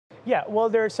Yeah, well,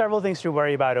 there are several things to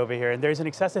worry about over here, and there's an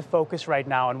excessive focus right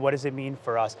now on what does it mean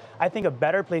for us. I think a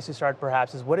better place to start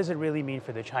perhaps is what does it really mean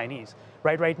for the Chinese?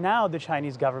 Right now, the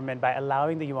Chinese government, by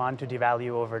allowing the yuan to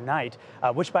devalue overnight,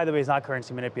 which by the way is not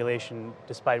currency manipulation,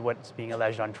 despite what's being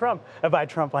alleged on Trump, by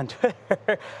Trump on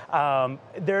Twitter,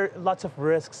 there are lots of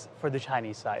risks for the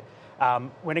Chinese side.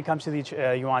 When it comes to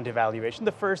the yuan devaluation,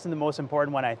 the first and the most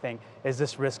important one, I think, is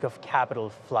this risk of capital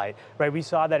flight. Right? We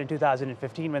saw that in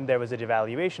 2015 when there was a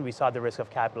devaluation, we saw the risk of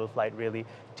capital flight really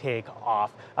take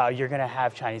off. You're going to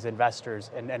have Chinese investors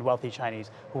and wealthy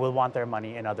Chinese who will want their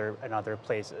money in other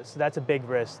places. So that's a big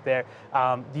risk there.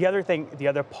 The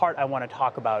other part I want to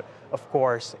talk about, of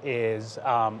course, is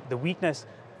the weakness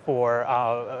for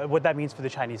what that means for the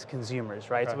Chinese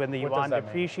consumers, right? Okay. So when the yuan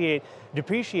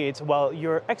depreciates, well,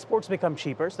 your exports become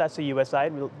cheaper, so that's the US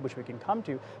side, which we can come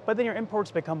to, but then your imports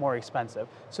become more expensive.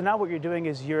 So now what you're doing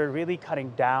is you're really cutting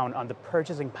down on the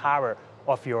purchasing power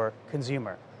of your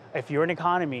consumer. If you're an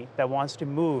economy that wants to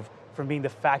move from being the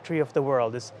factory of the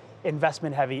world, this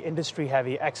investment-heavy,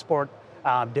 industry-heavy,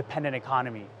 export-dependent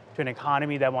economy, to an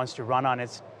economy that wants to run on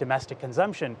its domestic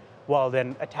consumption, well,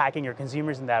 then attacking your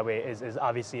consumers in that way is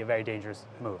obviously a very dangerous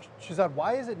move. Shehzad,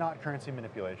 why is it not currency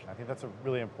manipulation? I think that's a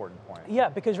really important point. Yeah,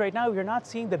 because right now you're not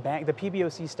seeing the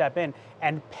PBOC step in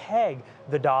and peg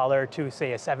the dollar to,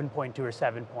 say, a 7.2 or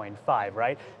 7.5,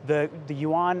 right? The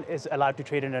yuan is allowed to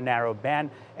trade in a narrow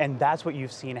band, and that's what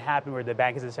you've seen happen, where the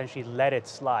bank has essentially let it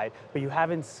slide, but you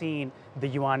haven't seen the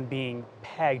yuan being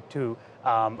pegged to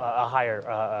a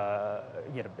higher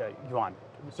yuan.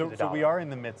 So we are in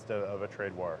the midst of a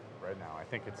trade war right now. I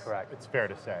think it's correct. It's fair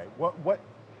to say. What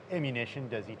ammunition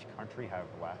does each country have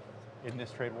left in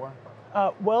this trade war?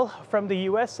 Well, from the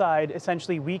U.S. side,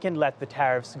 essentially we can let the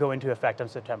tariffs go into effect on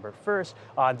September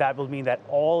 1st. That will mean that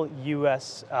all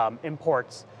U.S.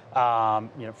 Imports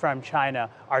from China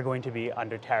are going to be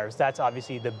under tariffs. That's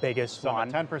obviously the biggest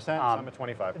one. Some at 10%, some at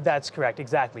 25%. That's correct,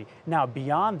 exactly. Now,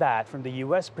 beyond that, from the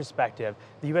U.S. perspective,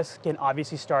 the U.S. can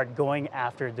obviously start going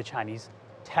after the Chinese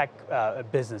tech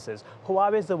businesses.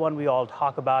 Huawei is the one we all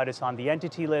talk about. It's on the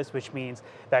entity list, which means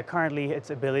that currently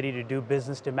its ability to do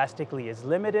business domestically is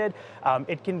limited.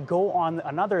 It can go on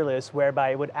another list whereby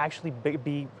it would actually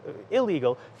be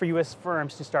illegal for U.S.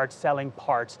 firms to start selling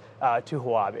parts to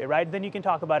Huawei, right? Then you can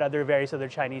talk about various other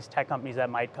Chinese tech companies that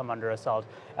might come under assault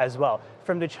as well.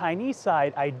 From the Chinese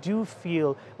side, I do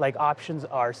feel like options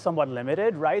are somewhat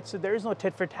limited, right? So there is no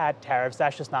tit-for-tat tariffs.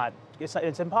 That's just not,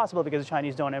 it's impossible because the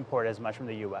Chinese don't import as much from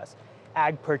the U.S.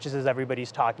 Ag purchases,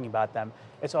 everybody's talking about them.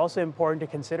 It's also important to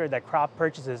consider that crop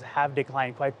purchases have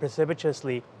declined quite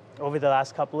precipitously over the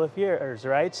last couple of years,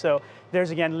 right? So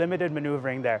there's, again, limited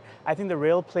maneuvering there. I think the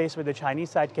real place where the Chinese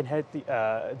side can hit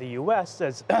the U.S.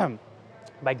 is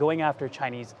by going after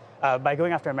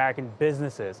American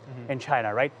businesses in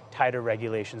China, right? Tighter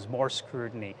regulations, more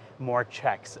scrutiny, more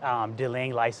checks,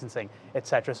 delaying licensing,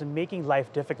 etc. So making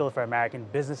life difficult for American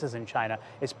businesses in China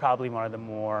is probably one of the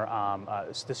more,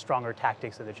 the stronger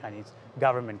tactics that the Chinese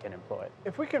government can employ.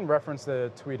 If we can reference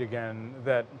the tweet again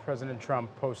that President Trump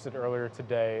posted earlier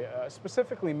today,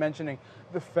 specifically mentioning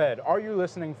the Fed. Are you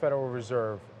listening, Federal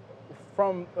Reserve?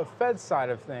 From the Fed side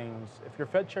of things, if you're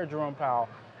Fed Chair Jerome Powell,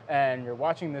 and you're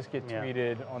watching this get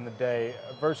tweeted on the day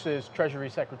versus Treasury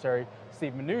Secretary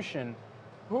Steve Mnuchin,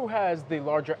 who has the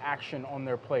larger action on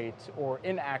their plate or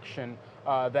inaction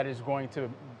that is going to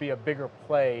be a bigger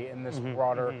play in this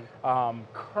broader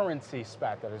currency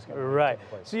spat that is going to take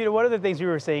place? So, one of the things we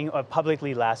were saying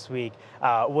publicly last week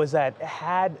was that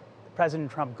had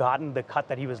President Trump gotten the cut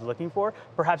that he was looking for,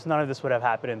 perhaps none of this would have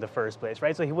happened in the first place,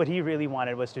 right? So what he really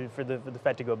wanted was for the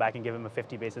Fed to go back and give him a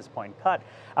 50 basis point cut.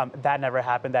 That never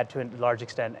happened. That to a large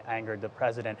extent angered the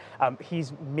president.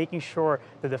 He's making sure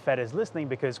that the Fed is listening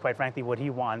because, quite frankly, what he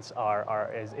wants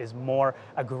is more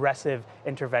aggressive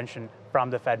intervention from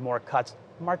the Fed, more cuts.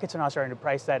 Markets are now starting to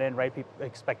price that in, right?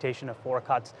 Expectation of 4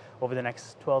 cuts over the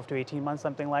next 12 to 18 months,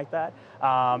 something like that.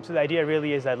 So the idea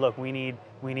really is that, look, we need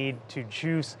to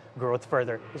juice growth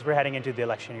further because we're heading into the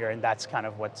election year, and that's kind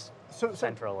of what's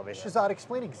central of it. Shehzad,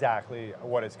 explain exactly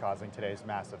what is causing today's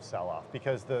massive sell-off,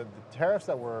 because the tariffs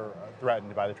that were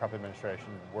threatened by the Trump administration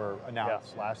were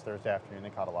announced last Thursday afternoon.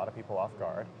 They caught a lot of people off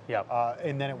guard.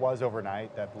 And then it was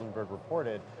overnight that Bloomberg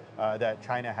reported that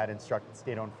China had instructed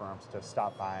state-owned firms to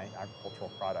stop buying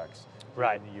agricultural products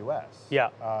in the U.S.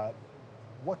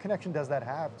 What connection does that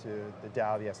have to the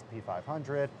Dow, the S&P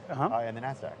 500, and the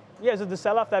NASDAQ? Yeah, so the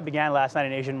sell-off that began last night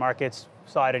in Asian markets,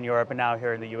 saw it in Europe and now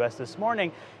here in the US this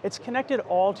morning, it's connected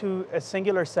all to a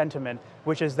singular sentiment,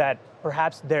 which is that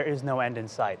perhaps there is no end in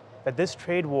sight. That this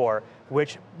trade war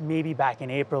which maybe back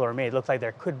in April or May, it looks like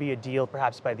there could be a deal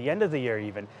perhaps by the end of the year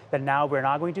even, that now we're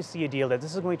not going to see a deal, that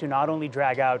this is going to not only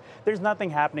drag out, there's nothing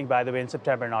happening, by the way, in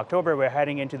September and October. We're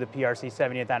heading into the PRC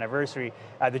 70th anniversary.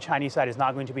 The Chinese side is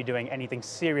not going to be doing anything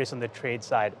serious on the trade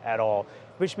side at all,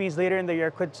 which means later in the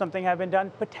year, could something have been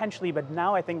done? Potentially, but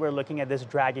now I think we're looking at this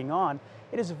dragging on.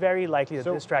 It is very likely that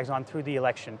this drags on through the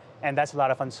election, and that's a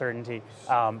lot of uncertainty.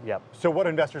 So what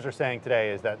investors are saying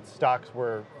today is that stocks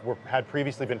had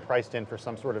previously been priced in for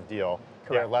some sort of deal.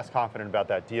 They're less confident about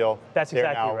that deal. That's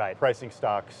exactly They're now right. pricing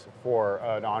stocks for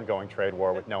an ongoing trade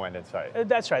war with no end in sight.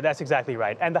 That's right. That's exactly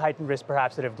right. And the heightened risk,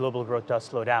 perhaps, that if global growth does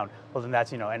slow down, well, then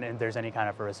that's, and there's any kind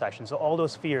of a recession. So all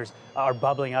those fears are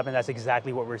bubbling up, and that's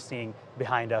exactly what we're seeing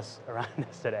behind us, around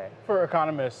us today. For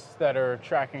economists that are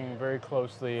tracking very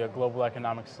closely a global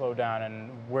economic slowdown and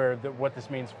what this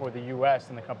means for the U.S.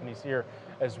 and the companies here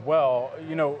as well,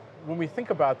 when we think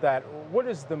about that, what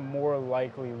is the more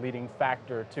likely leading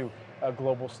factor to a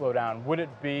global slowdown? Would it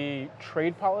be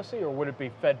trade policy or would it be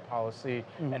Fed policy,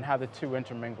 and how the two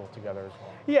intermingle together as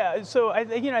well? Yeah, so I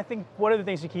think one of the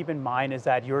things to keep in mind is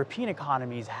that European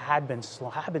economies have been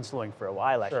slowing for a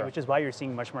while, actually, which is why you're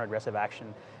seeing much more aggressive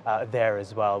action there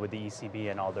as well with the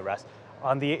ECB and all the rest.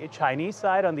 On the Chinese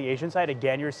side, on the Asian side,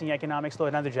 again, you're seeing economic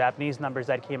slowdown. The Japanese numbers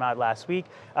that came out last week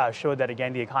showed that,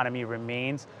 again, the economy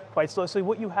remains quite slow. So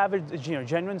what you have is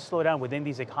genuine slowdown within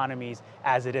these economies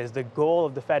as it is. The goal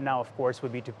of the Fed now, of course,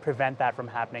 would be to prevent that from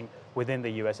happening within the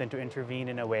U.S. and to intervene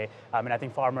in a way, and I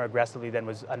think far more aggressively than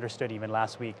was understood even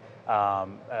last week,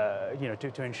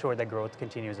 to ensure that growth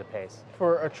continues apace.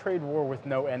 For a trade war with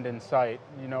no end in sight,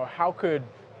 how could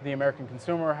the American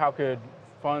consumer, how could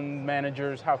fund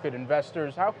managers, how could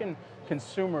investors, how can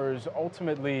consumers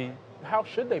ultimately, how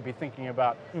should they be thinking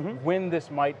about when this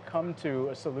might come to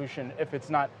a solution? If it's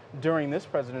not during this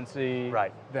presidency,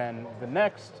 then the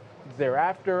next,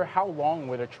 thereafter, how long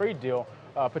would a trade deal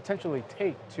potentially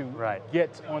take to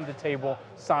get on the table,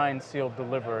 signed, sealed,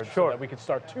 delivered, so that we could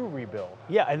start to rebuild?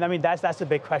 Yeah, and I mean, that's the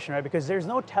big question, right? Because there's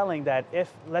no telling that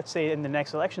if, let's say, in the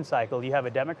next election cycle, you have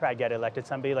a Democrat get elected,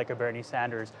 somebody like a Bernie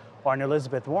Sanders or an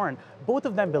Elizabeth Warren, both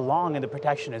of them belong in the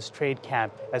protectionist trade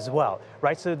camp as well,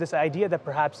 right? So this idea that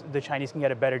perhaps the Chinese can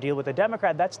get a better deal with a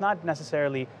Democrat, that's not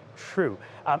necessarily true.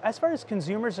 As far as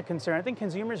consumers are concerned, I think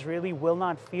consumers really will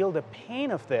not feel the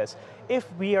pain of this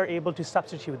if we are able to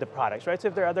substitute the products, right? So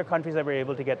if there are other countries that we're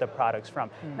able to get the products from.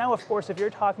 Now, of course, if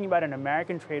you're talking about an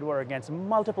American trade war against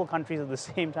multiple countries at the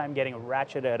same time getting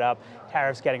ratcheted up,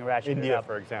 tariffs getting ratcheted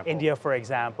up. India, for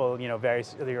example,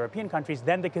 various other European countries,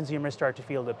 then the consumers start to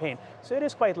feel the pain. So it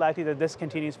is quite likely that this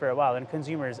continues for a while, and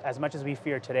consumers, as much as we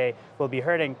fear today, will be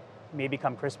hurting. Maybe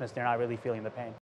come Christmas, they're not really feeling the pain.